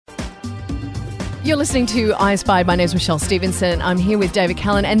You're listening to I Spy. My name's Michelle Stevenson. I'm here with David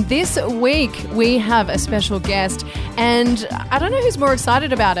Callan, and this week we have a special guest, and I don't know who's more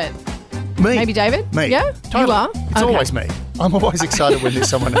excited about it. Me. Maybe David? Me. Yeah? Totally. You are? It's Okay. always me. I'm always excited when there's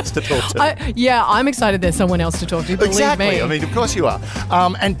someone else to talk to. I'm excited there's someone else to talk to, believe Exactly. me. I mean, of course you are.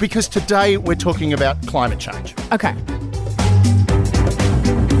 And because today we're talking about climate change. Okay.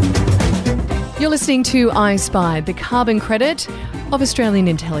 You're listening to I Spy, the carbon credit of Australian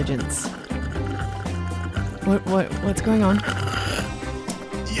intelligence. What's going on?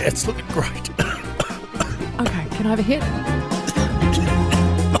 Yeah, it's looking great. Okay, can I have a hit?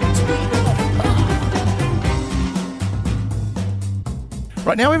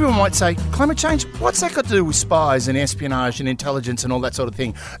 Right now, everyone might say, climate change, what's that got to do with spies and espionage and intelligence and all that sort of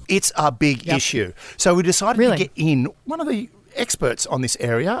thing? It's a big issue. So we decided to get in one of the experts on this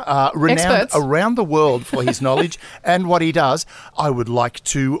area, renowned around the world for his knowledge and what he does. I would like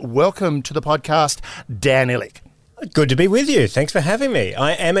to welcome to the podcast Dan Ilic. Good to be with you. Thanks for having me.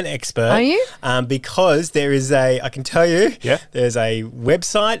 I am an expert. Are you? Because there is I can tell you, Yeah. there's a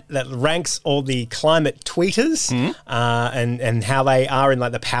website that ranks all the climate tweeters and how they are in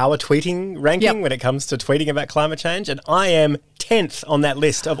like the power tweeting ranking when it comes to tweeting about climate change. And I am 10th on that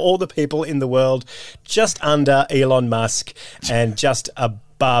list of all the people in the world, just under Elon Musk and just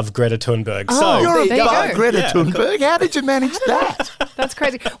above Greta Thunberg. Oh, You're there you above go. Greta Thunberg. How did you manage that? That's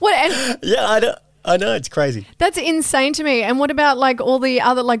crazy. What? And Yeah, I know, it's crazy. that's insane to me. And what about like all the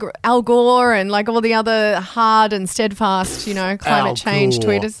other, like Al Gore and like all the other hard and steadfast, climate Al change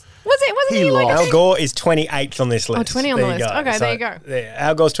Gore. tweeters? Wasn't he like Al Gore is 28th on this list. 20 on the There you list. go. Okay, there you go. Yeah,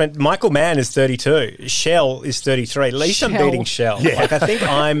 Al Gore's 20. Michael Mann is 32. Shell is 33. At least I'm Shell. beating Shell. Like, I think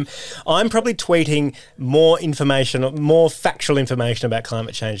I'm probably tweeting more information, more factual information about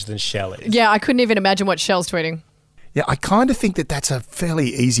climate change than Shell is. Yeah, I couldn't even imagine what Shell's tweeting. Yeah, I kind of think that that's a fairly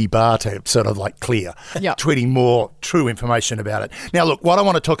easy bar to sort of like clear, Yeah. tweeting more true information about it. Now, look, what I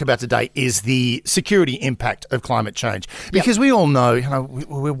want to talk about today is the security impact of climate change, because we all know,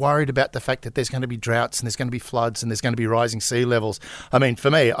 we're worried about the fact that there's going to be droughts and there's going to be floods and there's going to be rising sea levels. I mean,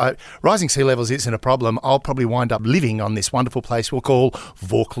 for me, rising sea levels isn't a problem. I'll probably wind up living on this wonderful place we'll call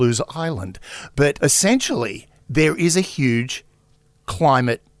Vaucluse Island. But essentially, there is a huge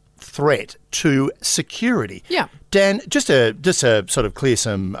climate threat to security. Yeah. Dan, just to sort of clear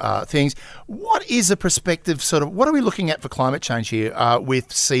some things, what is the perspective what are we looking at for climate change here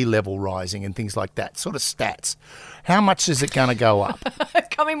with sea level rising and things like that, sort of stats? How much is it going to go up?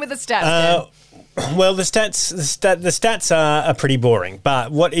 Come in with the stats, Dan. Well, the stats are pretty boring, but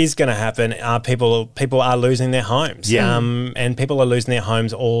what is going to happen are people are losing their homes. Yeah. And people are losing their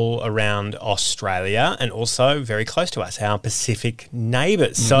homes all around Australia and also very close to us, our Pacific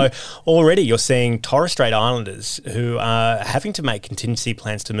neighbours. So already you're seeing Torres Strait Islanders who are having to make contingency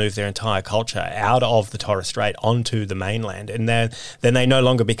plans to move their entire culture out of the Torres Strait onto the mainland, and then they no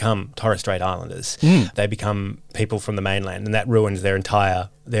longer become Torres Strait Islanders. They become people from the mainland, and that ruins their entire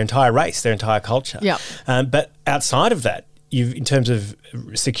race, their entire culture. Yeah. But outside of that, in terms of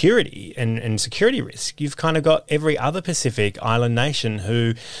security and security risk, you've kind of got every other Pacific island nation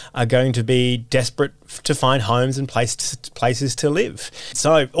who are going to be desperate to find homes and places to live.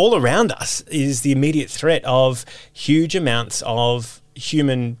 So all around us is the immediate threat of huge amounts of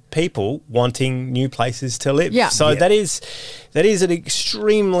human people wanting new places to live. Yeah. So that is an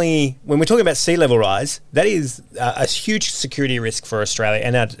extremely, when we're talking about sea level rise, that is a huge security risk for Australia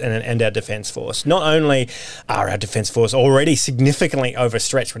and our Defence Force. Not only are our Defence Force already significantly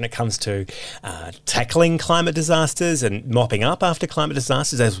overstretched when it comes to tackling climate disasters and mopping up after climate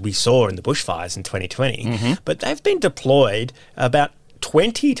disasters, as we saw in the bushfires in 2020, but they've been deployed about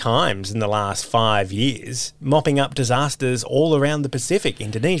 20 times in the last 5 years, mopping up disasters all around the Pacific: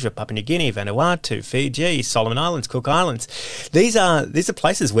 Indonesia, Papua New Guinea, Vanuatu, Fiji, Solomon Islands, Cook Islands. These are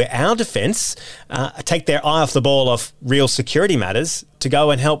places where our defence take their eye off the ball of real security matters to go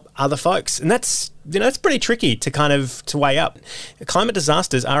and help other folks. And that's it's pretty tricky to weigh up. Climate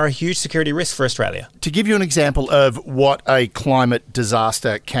disasters are a huge security risk for Australia. To give you an example of what a climate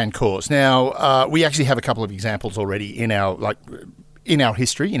disaster can cause. Now, we actually have a couple of examples already in our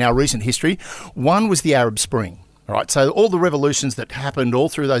history, in our recent history. One was the Arab Spring. All right, so all the revolutions that happened all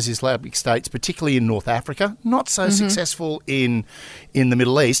through those Islamic states, particularly in North Africa, not so successful in the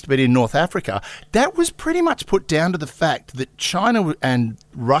Middle East, but in North Africa, that was pretty much put down to the fact that China and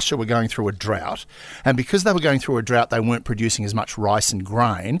Russia were going through a drought, and because they were going through a drought, they weren't producing as much rice and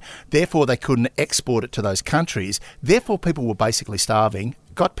grain, therefore they couldn't export it to those countries, therefore people were basically starving,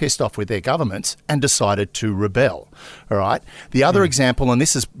 got pissed off with their governments and decided to rebel. All right. The other example, and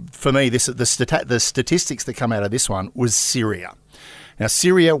this is, for me, the statistics that come out of this one, was Syria. Now,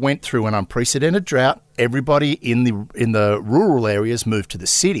 Syria went through an unprecedented drought. Everybody in the rural areas moved to the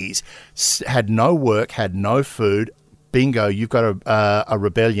cities, had no work, had no food. Bingo, you've got a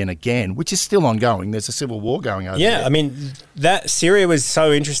rebellion again, which is still ongoing. There's a civil war going over there. Yeah, I mean, that Syria was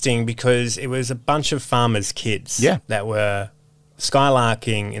so interesting because it was a bunch of farmers' kids that were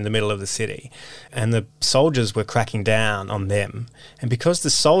skylarking in the middle of the city, and the soldiers were cracking down on them. And because the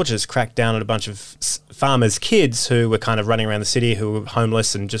soldiers cracked down on a bunch of farmers' kids who were kind of running around the city, who were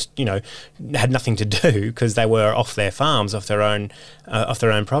homeless and just, had nothing to do because they were off their farms, off their own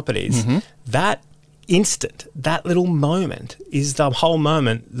properties, that little moment is the whole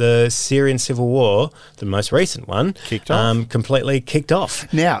moment the Syrian civil war, the most recent one, completely kicked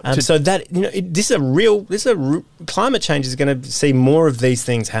off. Now, so that climate change is going to see more of these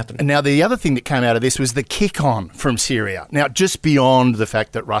things happen. And now the other thing that came out of this was the kick-on from Syria. Now, just beyond the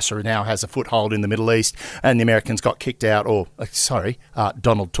fact that Russia now has a foothold in the Middle East and the Americans got kicked out,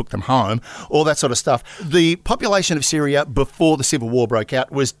 Donald took them home, all that sort of stuff. The population of Syria before the civil war broke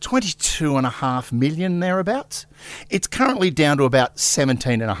out was 22.5 million thereabouts. It's currently down to about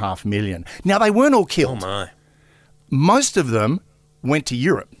 17.5 million. Now, they weren't all killed. Oh, my. Most of them went to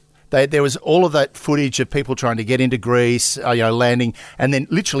Europe. There was all of that footage of people trying to get into Greece, landing, and then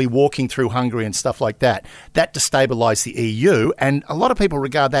literally walking through Hungary and stuff like that. That destabilised the EU, and a lot of people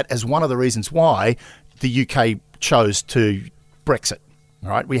regard that as one of the reasons why the UK chose to Brexit. All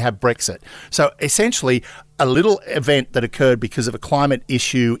right, we have Brexit. So essentially, a little event that occurred because of a climate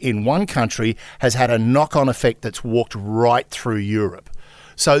issue in one country has had a knock-on effect that's walked right through Europe.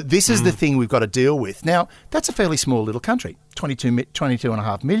 So this is the thing we've got to deal with. Now, that's a fairly small little country,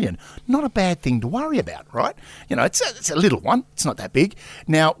 22.5 million. Not a bad thing to worry about, right? It's a little one. It's not that big.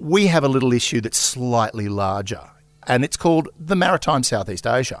 Now, we have a little issue that's slightly larger, and it's called the Maritime Southeast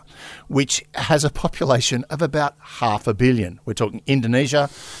Asia, which has a population of about 500 million. We're talking Indonesia,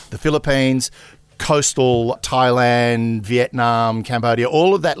 the Philippines, coastal Thailand, Vietnam, Cambodia,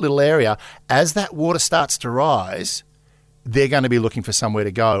 all of that little area. As that water starts to rise, they're going to be looking for somewhere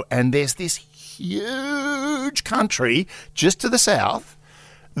to go. And there's this huge country just to the south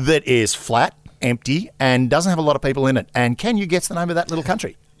that is flat, empty, and doesn't have a lot of people in it. And can you guess the name of that little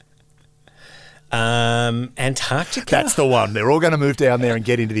country? Antarctica? That's the one. They're all going to move down there and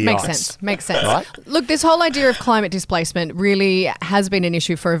get into the ice. Makes sense. Right? Look, this whole idea of climate displacement really has been an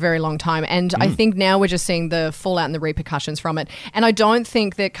issue for a very long time. And I think now we're just seeing the fallout and the repercussions from it. And I don't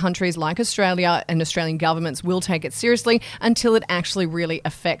think that countries like Australia and Australian governments will take it seriously until it actually really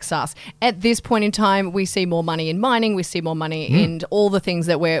affects us. At this point in time, we see more money in mining. We see more money in all the things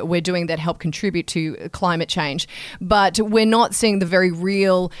that we're doing that help contribute to climate change. But we're not seeing the very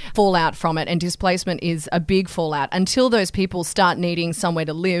real fallout from it. And displacement is a big fallout. Until those people start needing somewhere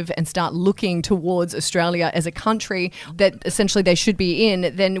to live and start looking towards Australia as a country that essentially they should be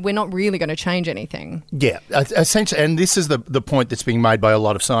in, then we're not really going to change anything. Yeah, essentially, and this is the point that's being made by a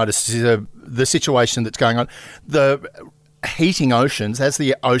lot of scientists, is the situation that's going on. The heating oceans, as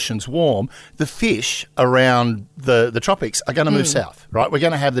the oceans warm, the fish around the tropics are going to move south, right? We're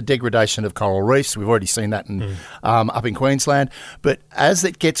going to have the degradation of coral reefs. We've already seen that up in Queensland. But as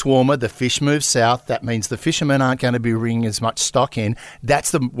it gets warmer, the fish move south. That means the fishermen aren't going to be bringing as much stock in.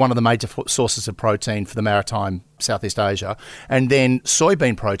 That's one of the major sources of protein for the maritime Southeast Asia. And then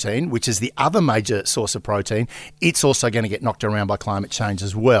soybean protein, which is the other major source of protein, it's also going to get knocked around by climate change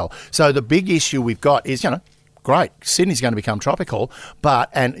as well. So the big issue we've got is, great, Sydney's going to become tropical,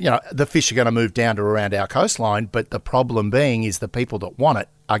 and the fish are going to move down to around our coastline, but the problem being is the people that want it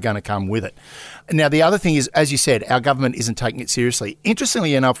are going to come with it. Now, the other thing is, as you said, our government isn't taking it seriously.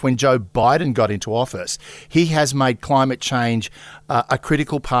 Interestingly enough, when Joe Biden got into office, he has made climate change a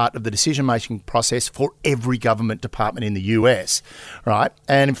critical part of the decision-making process for every government department in the US, right?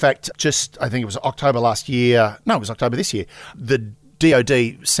 And in fact, I think it was October this year, the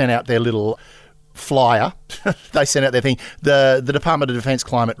DOD sent out their little flyer. They sent out their thing, the Department of Defence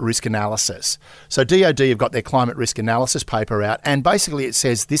Climate Risk Analysis. So DOD have got their climate risk analysis paper out, and basically it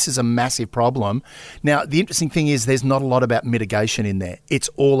says this is a massive problem. Now, the interesting thing is there's not a lot about mitigation in there. It's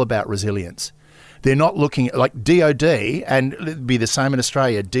all about resilience. They're not looking at, like DOD, and it'd be the same in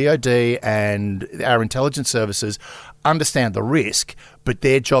Australia, DOD and our intelligence services understand the risk, but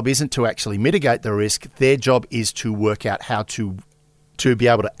their job isn't to actually mitigate the risk. Their job is to work out how to be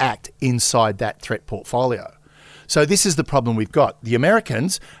able to act inside that threat portfolio. So this is the problem we've got. The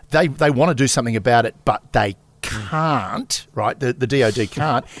Americans, they want to do something about it, but they can't, right? The DOD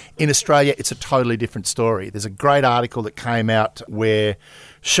can't. In Australia, it's a totally different story. There's a great article that came out where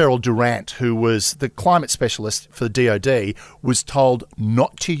Cheryl Durant, who was the climate specialist for the DOD, was told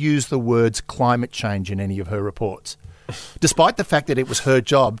not to use the words climate change in any of her reports. Despite the fact that it was her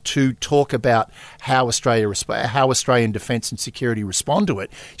job to talk about how Australian defence and security respond to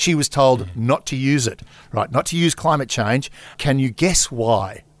it, she was told not to use it, right? Not to use climate change. Can you guess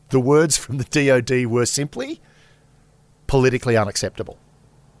why? The words from the DOD were simply politically unacceptable.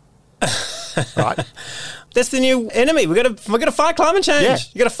 Right? That's the new enemy. We're gonna fight climate change. Yeah.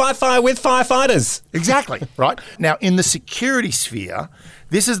 You got to fight fire with firefighters. Exactly, right? Now, in the security sphere,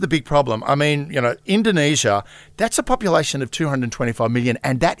 this is the big problem. I mean, Indonesia, that's a population of 225 million,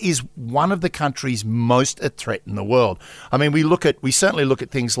 and that is one of the countries most at threat in the world. I mean, we certainly look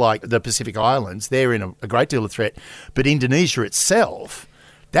at things like the Pacific Islands. They're in a great deal of threat. But Indonesia itself,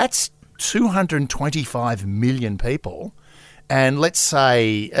 that's 225 million people. And let's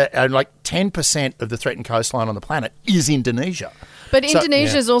say like 10% of the threatened coastline on the planet is Indonesia. But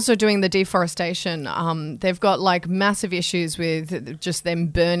Indonesia is also doing the deforestation. They've got like massive issues with just them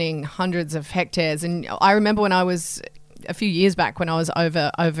burning hundreds of hectares. And I remember when I was a few years back when I was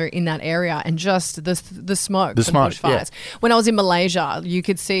over in that area, and just the smoke from the bushfires. Yeah. When I was in Malaysia, you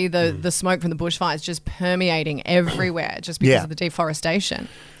could see the smoke from the bushfires just permeating everywhere just because of the deforestation.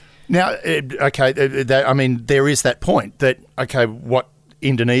 Now, I mean, there is that point that, what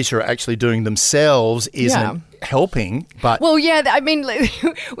Indonesia are actually doing themselves isn't helping, but... Well, yeah, I mean,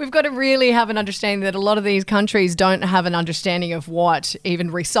 we've got to really have an understanding that a lot of these countries don't have an understanding of what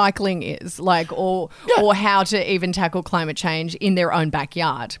even recycling is, or how to even tackle climate change in their own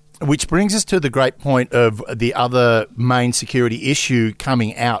backyard. Which brings us to the great point of the other main security issue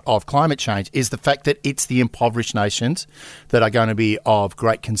coming out of climate change is the fact that it's the impoverished nations that are going to be of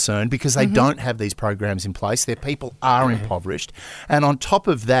great concern because they don't have these programs in place. Their people are impoverished. And on top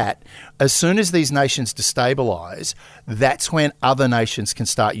of that, as soon as these nations destabilise, that's when other nations can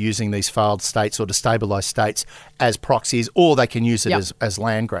start using these failed states or destabilised states as proxies, or they can use it as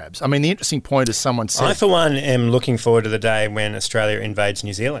land grabs. I mean, the interesting point is someone said... I, for one, am looking forward to the day when Australia invades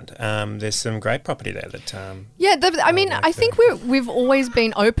New Zealand. There's some great property there that... I think we've always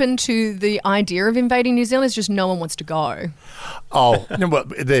been open to the idea of invading New Zealand. It's just no one wants to go. Oh,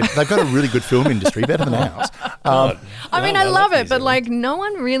 they've got a really good film industry, better than ours. I love it, but no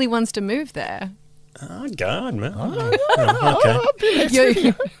one really wants to move there. Oh, God, man.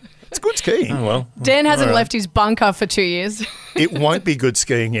 Okay. It's good skiing. Oh, well. Dan hasn't left his bunker for 2 years. It won't be good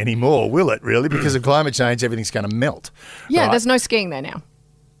skiing anymore, will it, really? Because of climate change, everything's going to melt. Yeah, there's no skiing there now.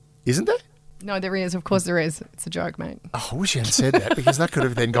 Isn't there? No, there is. Of course there is. It's a joke, mate. Oh, I wish you hadn't said that, because that could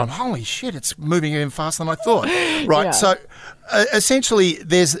have then gone, holy shit, it's moving even faster than I thought. Right, so essentially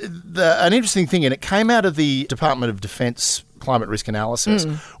there's an interesting thing, and it came out of the Department of Defence climate risk analysis,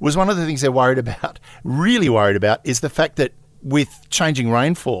 was one of the things they're really worried about, is the fact that with changing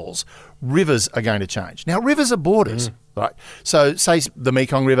rainfalls, rivers are going to change. Now, rivers are borders, right? So say the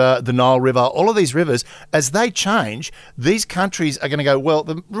Mekong River, the Nile River, all of these rivers, as they change, these countries are going to go, well,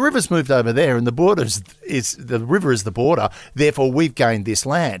 the river's moved over there and the river is the border, therefore we've gained this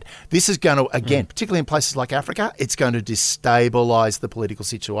land. This is going to, again, particularly in places like Africa, it's going to destabilise the political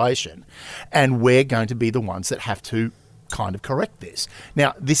situation. And we're going to be the ones that have to kind of correct this.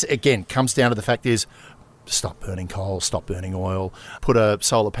 Now, this, again, comes down to the fact is, stop burning coal, stop burning oil, put a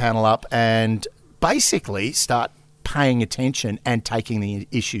solar panel up and basically start paying attention and taking the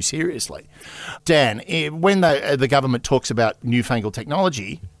issue seriously. Dan, when the government talks about newfangled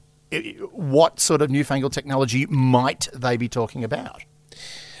technology, what sort of newfangled technology might they be talking about?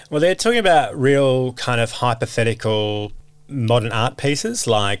 Well, they're talking about real kind of hypothetical modern art pieces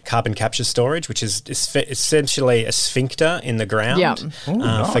like carbon capture storage, which is essentially a sphincter in the ground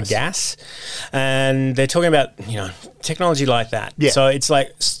for gas. And they're talking about, technology like that. Yeah. So it's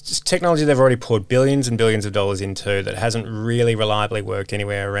like technology they've already poured billions and billions of dollars into that hasn't really reliably worked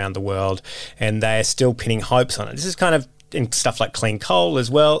anywhere around the world. And they're still pinning hopes on it. This is kind of in stuff like clean coal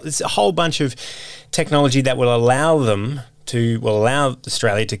as well. It's a whole bunch of technology that will allow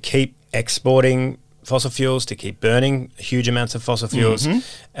Australia to keep exporting fossil fuels, to keep burning huge amounts of fossil fuels,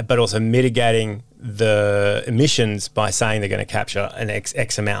 but also mitigating the emissions by saying they're going to capture an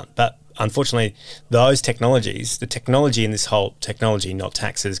X amount. But unfortunately, those technologies, the technology in this whole technology, not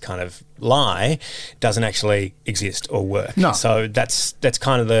taxes kind of lie, doesn't actually exist or work. No. So that's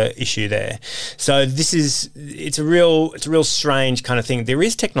kind of the issue there. So it's a real strange kind of thing. There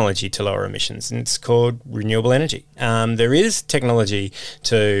is technology to lower emissions, and it's called renewable energy. There is technology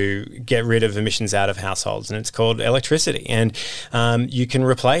to get rid of emissions out of households, and it's called electricity. And you can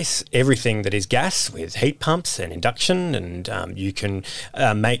replace everything that is gas with heat pumps and induction, and you can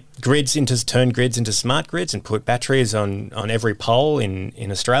turn grids into smart grids and put batteries on every pole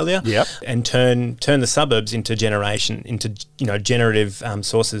in Australia. Yep. and turn the suburbs into generative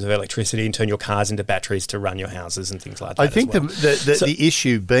sources of electricity, and turn your cars into batteries to run your houses and things like that. I think the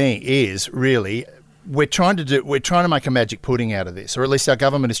issue being is really we're trying to make a magic pudding out of this, or at least our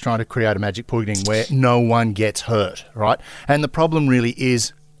government is trying to create a magic pudding where no one gets hurt, right? And the problem really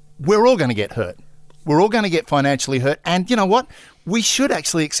is we're all going to get hurt. We're all going to get financially hurt. And you know what? We should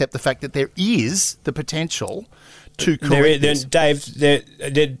actually accept the fact that there is the potential to correct this. Dave,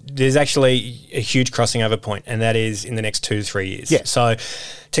 there's actually a huge crossing over point, and that is in the next 2 to 3 years. Yeah. So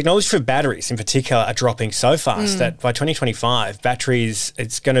technology for batteries in particular are dropping so fast that by 2025, batteries,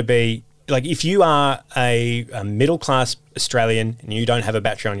 it's going to be like if you are a middle-class Australian and you don't have a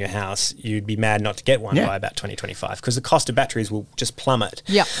battery on your house, you'd be mad not to get one by about 2025 because the cost of batteries will just plummet.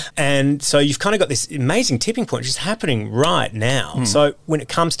 Yeah. And so you've kind of got this amazing tipping point which is happening right now. So when it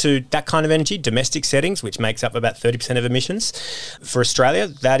comes to that kind of energy, domestic settings, which makes up about 30% of emissions for Australia,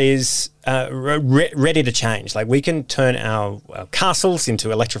 that is ready to change. Like we can turn our castles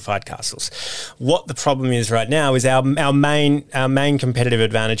into electrified castles. What the problem is right now is our main competitive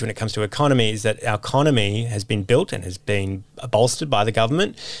advantage when it comes to economy is that our economy has been built and has been bolstered by the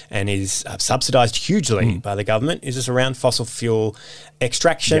government and is subsidised hugely by the government, is just around fossil fuel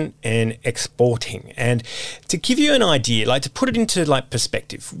extraction and exporting. And to give you an idea, like to put it into like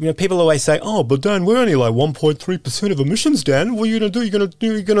perspective, you know, people always say, "Oh, but Dan, we're only like 1.3% of emissions, Dan. What are you going to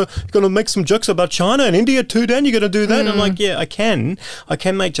do? You're going to make some jokes about China and India too, Dan? You're going to do that?" And I'm like, yeah, I can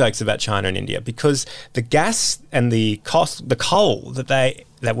make jokes about China and India because the gas and the coal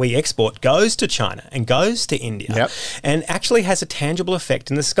that we export goes to China and goes to India and actually has a tangible effect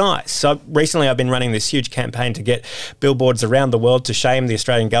in the sky. So recently I've been running this huge campaign to get billboards around the world to shame the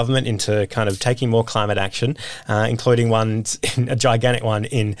Australian government into kind of taking more climate action, including a gigantic one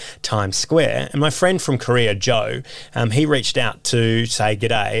in Times Square. And my friend from Korea, Joe, he reached out to say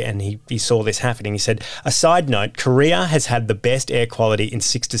g'day and he saw this happening. He said, a side note, Korea has had the best air quality in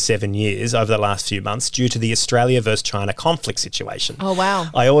 6 to 7 years over the last few months due to the Australia versus China conflict situation. Oh, wow.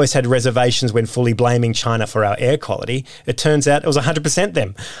 I always had reservations when fully blaming China for our air quality. It turns out it was 100%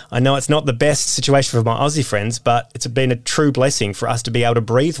 them. I know it's not the best situation for my Aussie friends, but it's been a true blessing for us to be able to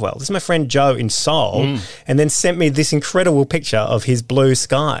breathe well. This is my friend Joe in Seoul, and then sent me this incredible picture of his blue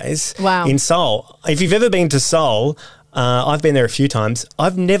skies in Seoul. If you've ever been to Seoul, I've been there a few times.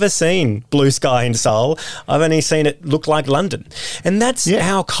 I've never seen blue sky in Seoul. I've only seen it look like London. And that's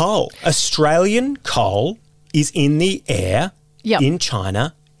our coal. Australian coal is in the air in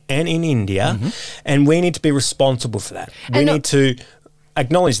China and in India, and we need to be responsible for that. We need to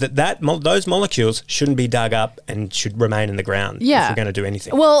acknowledge that those molecules shouldn't be dug up and should remain in the ground if we're going to do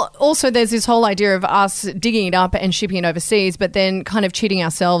anything. Well, also there's this whole idea of us digging it up and shipping it overseas, but then kind of cheating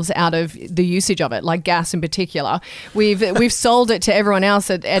ourselves out of the usage of it, like gas in particular. We've sold it to everyone else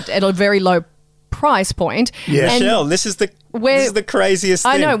at a very low price point. Yeah. Michelle, this is the craziest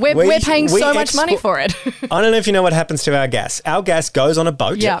thing. I know. We're paying so much money for it. I don't know if you know what happens to our gas. Our gas goes on a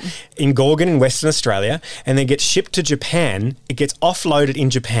boat in Gorgon in Western Australia and then gets shipped to Japan. It gets offloaded in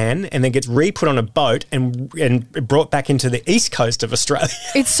Japan and then gets re-put on a boat and brought back into the east coast of Australia.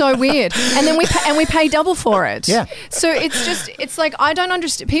 It's so weird. And then we pay double for it. Yeah. So it's like I don't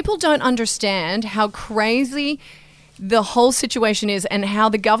understand. People don't understand how crazy the whole situation is and how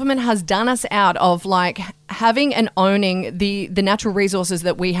the government has done us out of like having and owning the natural resources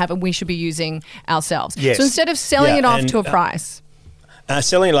that we have and we should be using ourselves. Yes. So instead of selling it off to a price.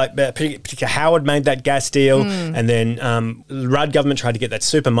 Selling like particular Howard made that gas deal and then the Rudd government tried to get that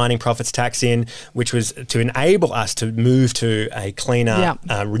super mining profits tax in, which was to enable us to move to a cleaner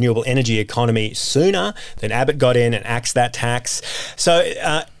renewable energy economy sooner. Then Abbott got in and axed that tax. So,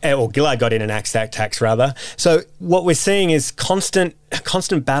 or Gillard got in and axed that tax rather. So what we're seeing is constant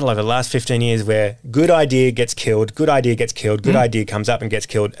battle over the last 15 years where good idea gets killed, good idea gets killed, good idea comes up and gets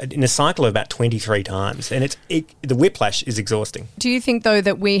killed in a cycle of about 23 times. And the whiplash is exhausting. Do you think, though,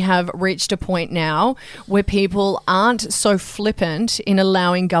 that we have reached a point now where people aren't so flippant in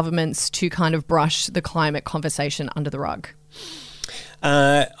allowing governments to kind of brush the climate conversation under the rug?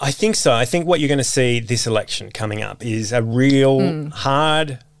 I think so. I think what you're going to see this election coming up is a real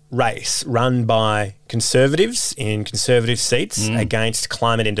hard race run by Conservatives in Conservative seats against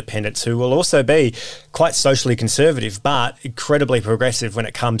climate independents who will also be quite socially conservative but incredibly progressive when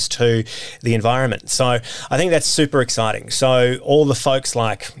it comes to the environment. So I think that's super exciting. So all the folks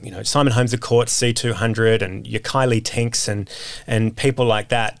like, you know, Simon Holmes à Court, C200 and your Kylie Tinks and people like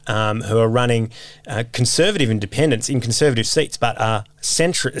that who are running conservative independents in conservative seats but are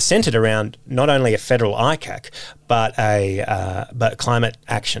centred around not only a federal ICAC but climate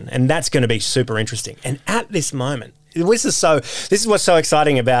action. And that's going to be super interesting. And at this moment, This is what's so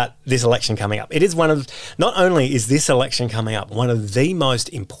exciting about this election coming up. It is not only is this election coming up, one of the most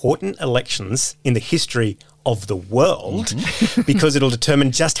important elections in the history of the world, because it'll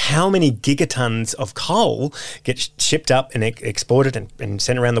determine just how many gigatons of coal get shipped up and exported and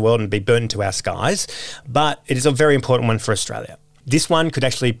sent around the world and be burnt into our skies. But it is a very important one for Australia. This one could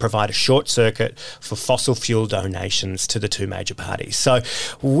actually provide a short circuit for fossil fuel donations to the two major parties. So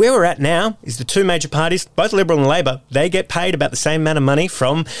where we're at now is the two major parties, both Liberal and Labor, they get paid about the same amount of money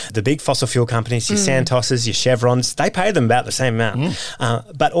from the big fossil fuel companies, your Santos's, your Chevrons. They pay them about the same amount.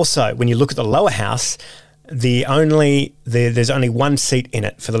 But also, when you look at the lower house, there's only one seat in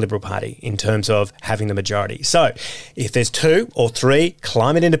it for the Liberal Party in terms of having the majority. So if there's 2 or 3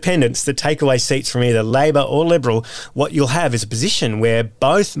 climate independents that take away seats from either Labor or Liberal, what you'll have is a position where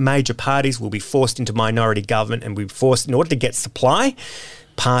both major parties will be forced into minority government and will be forced, in order to get supply,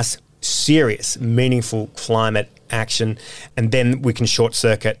 pass serious, meaningful climate action, and then we can short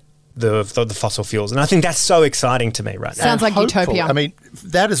circuit the fossil fuels. And I think that's so exciting to me right now. Sounds like Hopeful. utopia. I mean,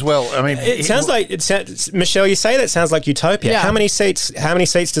 that as well. I mean, It sounds like Michelle, you say that sounds like utopia. Yeah. How many seats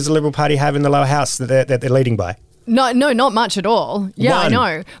does the Liberal Party have in the lower house that they're leading by? No, not much at all. Yeah, I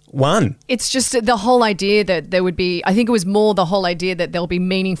know. One. It's just the whole idea that there would be, I think it was more the whole idea that there'll be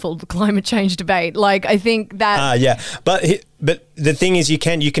meaningful climate change debate. Like, I think that... Yeah. But the thing is, you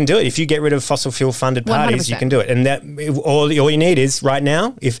can do it. If you get rid of fossil fuel funded parties, 100%. you can do it. And that all you need is, right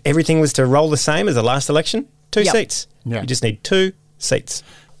now, if everything was to roll the same as the last election, 2 Yep. seats. Yeah. You just need 2 seats.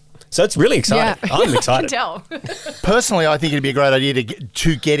 So it's really exciting. Yeah. I'm I can excited. tell. personally, I think it'd be a great idea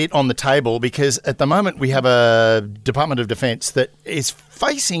to get it on the table, because at the moment we have a Department of Defence that is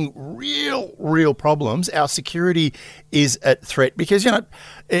facing real problems. Our security is at threat because,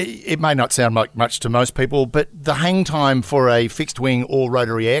 it may not sound like much to most people, but the hang time for a fixed wing or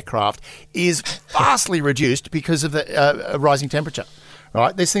rotary aircraft is vastly reduced because of the rising temperature.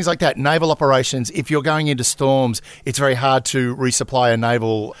 Right, there's things like that. Naval operations, if you're going into storms, it's very hard to resupply a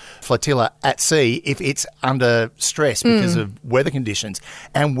naval flotilla at sea if it's under stress because of weather conditions.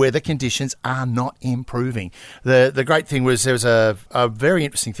 And weather conditions are not improving. The great thing was there was a very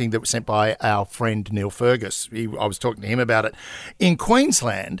interesting thing that was sent by our friend Neil Fergus. I was talking to him about it. In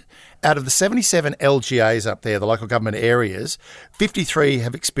Queensland, out of the 77 LGAs up there, the local government areas, 53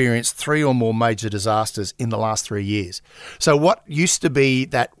 have experienced 3 or more major disasters in the last 3 years. So what used to be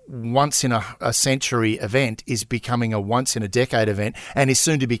that once-in-a-century event is becoming a once-in-a-decade event and is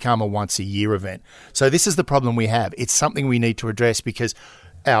soon to become a once-a-year event. So this is the problem we have. It's something we need to address because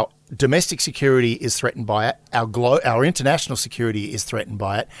our domestic security is threatened by it. Our international security is threatened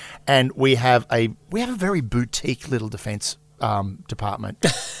by it, and we have a very boutique little defence department.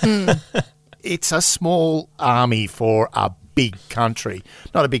 It's a small army for a big country,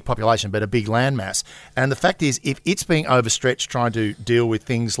 not a big population, but a big landmass. And the fact is, if it's being overstretched trying to deal with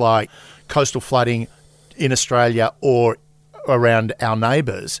things like coastal flooding in Australia or around our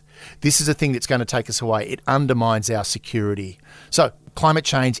neighbours, this is a thing that's going to take us away. It undermines our security. So climate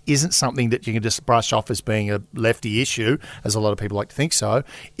change isn't something that you can just brush off as being a lefty issue, as a lot of people like to think so.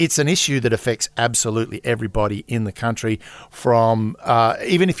 It's an issue that affects absolutely everybody in the country, from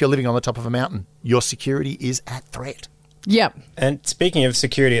even if you're living on the top of a mountain, your security is at threat. Yep. And speaking of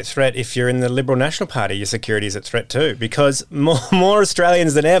security at threat, if you're in the Liberal National Party, your security is at threat too, because more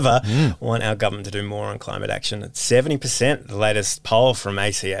Australians than ever want our government to do more on climate action. It's 70%, the latest poll from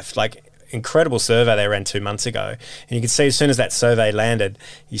ACF. Incredible survey they ran 2 months ago, and you could see as soon as that survey landed,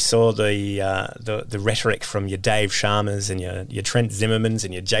 you saw the rhetoric from your Dave Sharmas and your Trent Zimmermans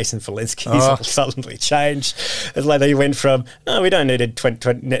and your Jason Falinskis all suddenly changed. It's like they went from, we don't need a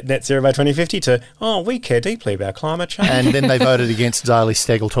net zero by 2050 to, we care deeply about climate change. And then they voted against Zali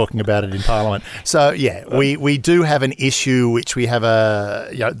Steggall talking about it in Parliament. So, yeah, we do have an issue which we have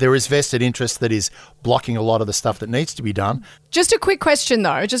there is vested interest that is blocking a lot of the stuff that needs to be done. Just a quick question,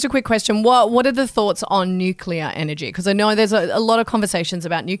 though. What are the thoughts on nuclear energy? Because I know there's a lot of conversations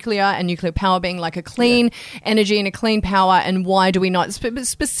about nuclear and nuclear power being like a clean energy and a clean power, and why do we not?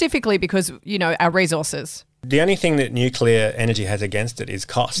 Specifically because, our resources. The only thing that nuclear energy has against it is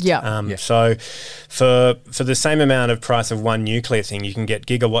cost. Yeah. So for the same amount of price of one nuclear thing, you can get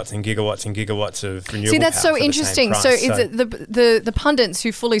gigawatts and gigawatts and gigawatts of renewable See, that's power so for the interesting. same So price. is it the pundits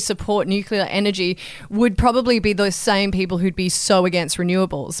who fully support nuclear energy would probably be those same people who'd be so against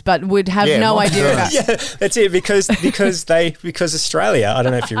renewables, but would have no idea about. Yeah, that's it. Because Australia, I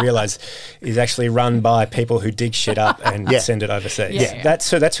don't know if you realise, is actually run by people who dig shit up and send it overseas. Yeah.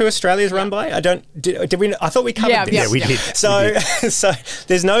 That's who Australia's run by. I thought we covered this. Yeah, we did. So, so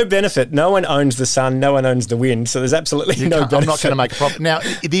there's no benefit. No one owns the sun. No one owns the wind. So there's absolutely no benefit. I'm not going to make a profit. Now,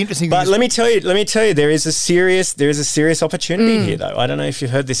 the interesting thing But is... let me tell you, there is a serious opportunity here, though. I don't know if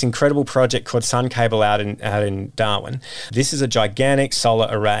you've heard this incredible project called Sun Cable out in Darwin. This is a gigantic solar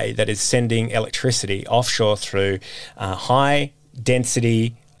array that is sending electricity offshore through high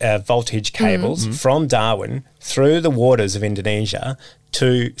density voltage cables from Darwin through the waters of Indonesia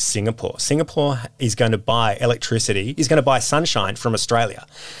to Singapore. Singapore is going to buy electricity, is going to buy sunshine from Australia.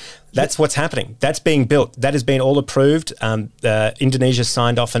 That's what's happening. That's being built. That has been all approved. Indonesia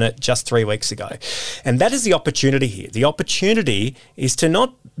signed off on it just 3 weeks ago. And that is the opportunity here. The opportunity is to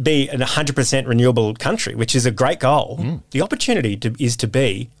not be an 100% renewable country, which is a great goal. The opportunity is to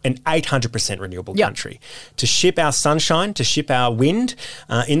be an 800% renewable country, to ship our sunshine, to ship our wind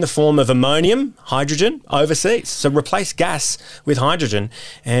in the form of ammonium, hydrogen overseas. So replace gas with hydrogen,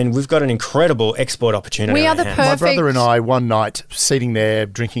 and we've got an incredible export opportunity. We are the My brother and I, one night, sitting there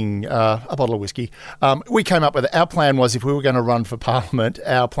drinking a bottle of whiskey, we came up with our plan was if we were going to run for Parliament,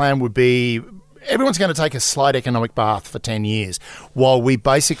 our plan would be everyone's going to take a slight economic bath for 10 years while we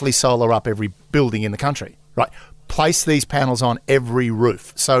basically solar up every building in the country, right? Place these panels on every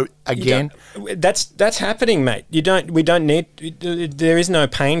roof. So again, that's happening, mate. We don't need. There is no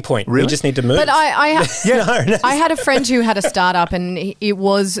pain point. Really? We just need to move. But I No. I had a friend who had a startup, and it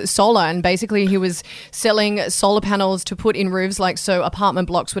was solar, and basically he was selling solar panels to put in roofs, like so apartment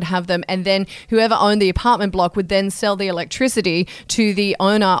blocks would have them, and then whoever owned the apartment block would then sell the electricity to the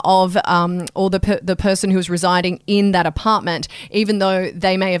owner of or the person who was residing in that apartment, even though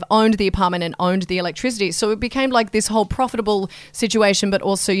they may have owned the apartment and owned the electricity. So it became like this whole profitable situation, but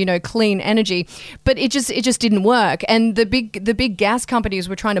also, you know, clean energy. But it just didn't work. And the big gas companies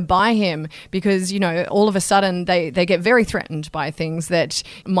were trying to buy him because, you know, all of a sudden they get very threatened by things that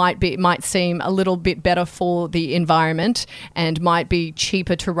might seem a little bit better for the environment and might be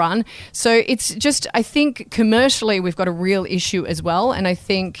cheaper to run. So it's just, I think commercially we've got a real issue as well. And I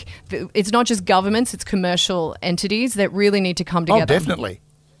think it's not just governments, it's commercial entities that really need to come together. Oh, definitely.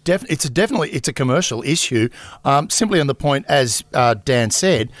 It's a commercial issue. Simply on the point, as Dan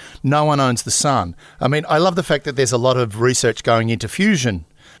said, no one owns the sun. I mean, I love the fact that there's a lot of research going into fusion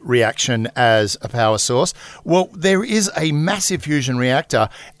reaction as a power source. Well, there is a massive fusion reactor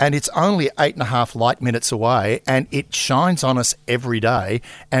and it's only 8.5 light minutes away and it shines on us every day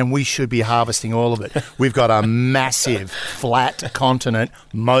and we should be harvesting all of it. We've got a massive flat continent.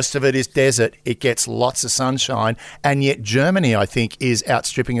 Most of it is desert. It gets lots of sunshine, and yet Germany, I think, is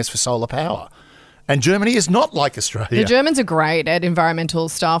outstripping us for solar power. And Germany is not like Australia. The Germans are great at environmental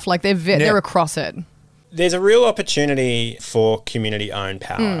stuff. Like they're across it. There's a real opportunity for community-owned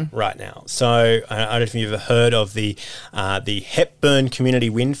power right now. So I don't know if you've ever heard of the Hepburn Community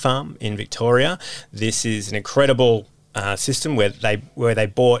Wind Farm in Victoria. This is an incredible system where they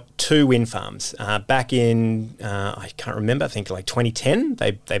bought 2 wind farms back in I can't remember, I think like 2010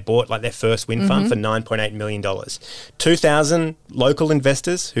 they bought like their first wind farm for $9.8 million. 2,000 local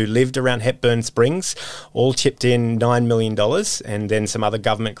investors who lived around Hepburn Springs all chipped in $9 million, and then some other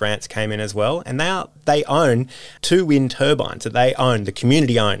government grants came in as well, and they own 2 wind turbines that they own, the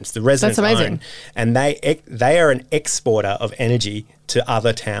community owns, the residents own, and they are an exporter of energy to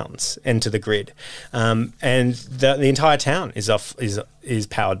other towns and to the grid, and the entire town is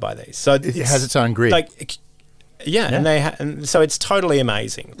powered by these. So it has its own grid. And so it's totally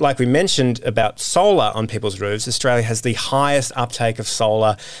amazing. Like we mentioned about solar on people's roofs, Australia has the highest uptake of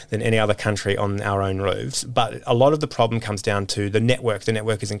solar than any other country on our own roofs. But a lot of the problem comes down to the network. The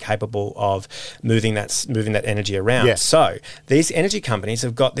network is incapable of moving that energy around. Yeah. So these energy companies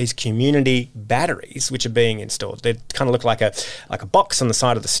have got these community batteries which are being installed. They kind of look like a box on the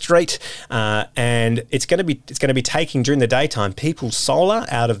side of the street, and it's going to be taking during the daytime people's solar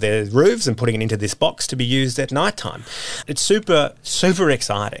out of their roofs and putting it into this box to be used at night time. It's super, super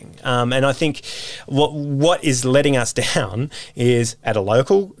exciting. And I think what is letting us down is at a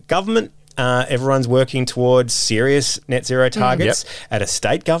local government, everyone's working towards serious net zero targets. At a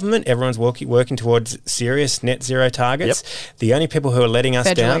state government, everyone's working towards serious net zero targets. The only people who are letting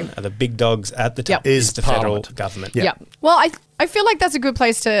us down are the big dogs at the top, is the federal government. Well, I feel like that's a good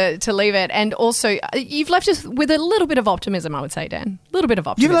place to leave it. And also, you've left us with a little bit of optimism, I would say, Dan. A little bit of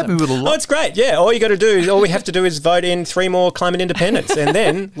optimism. You've left me with a lot. Oh, it's great. Yeah, all we have to do is vote in 3 more climate independents, and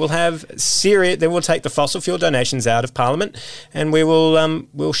then we'll have then we'll take the fossil fuel donations out of Parliament, and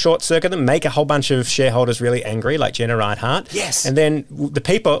we'll short circuit them, make a whole bunch of shareholders really angry, like Jenna Reithart. Yes. And then the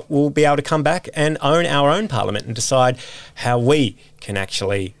people will be able to come back and own our own Parliament and decide how we can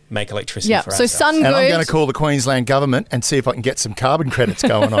actually make electricity for ourselves. And I'm going to call the Queensland government and see if I can get some carbon credits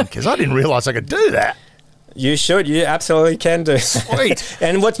going on, because I didn't realise I could do that. You should. You absolutely can do. Sweet.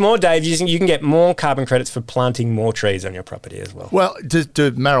 And what's more, Dave, you can get more carbon credits for planting more trees on your property as well. Well, do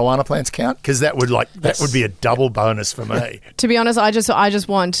marijuana plants count? Because that would be a double bonus for me. To be honest, I just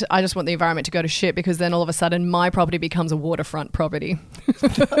want the environment to go to shit, because then all of a sudden my property becomes a waterfront property.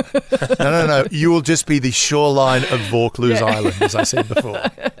 No. You will just be the shoreline of Vaucluse Island, as I said before.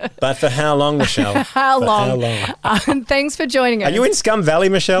 But for how long, Michelle? How long? Thanks for joining us. Are you in Scum Valley,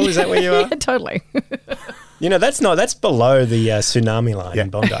 Michelle? Is that where you are? Yeah, totally. You know, that's below the tsunami line in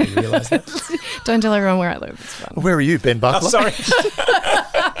Bondi. You realise that? Don't tell everyone where I live. It's fun. Where are you, Ben Buckler? Oh, sorry.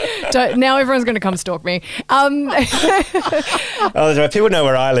 Now everyone's going to come stalk me. That's right. People know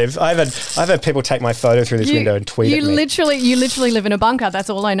where I live. I've had people take my photo through this window and tweet at me. You literally live in a bunker.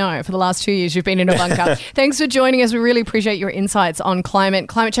 That's all I know. For the last 2 years, you've been in a bunker. Thanks for joining us. We really appreciate your insights on climate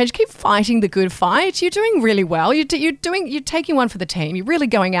change. Keep fighting the good fight. You're doing really well. You're taking one for the team. You're really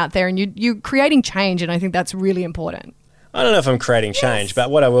going out there and you're creating change, and I think that's really important. I don't know if I'm creating change, but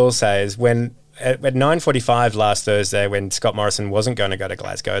what I will say is when at 9:45 last Thursday, when Scott Morrison wasn't going to go to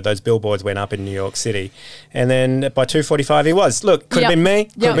Glasgow, those billboards went up in New York City, and then by 2:45 he was. Look, could have been me,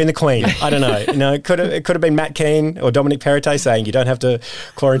 could have been the Queen. I don't know. It could have been Matt Keane or Dominic Perrottet saying you don't have to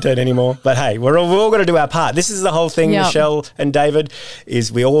quarantine anymore. But hey, we're all going to do our part. This is the whole thing, Michelle and David, is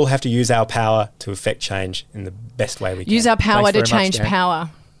we all have to use our power to affect change in the best way we can. Use our power to change power.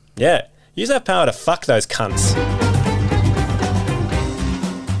 Yeah. Use our power to fuck those cunts.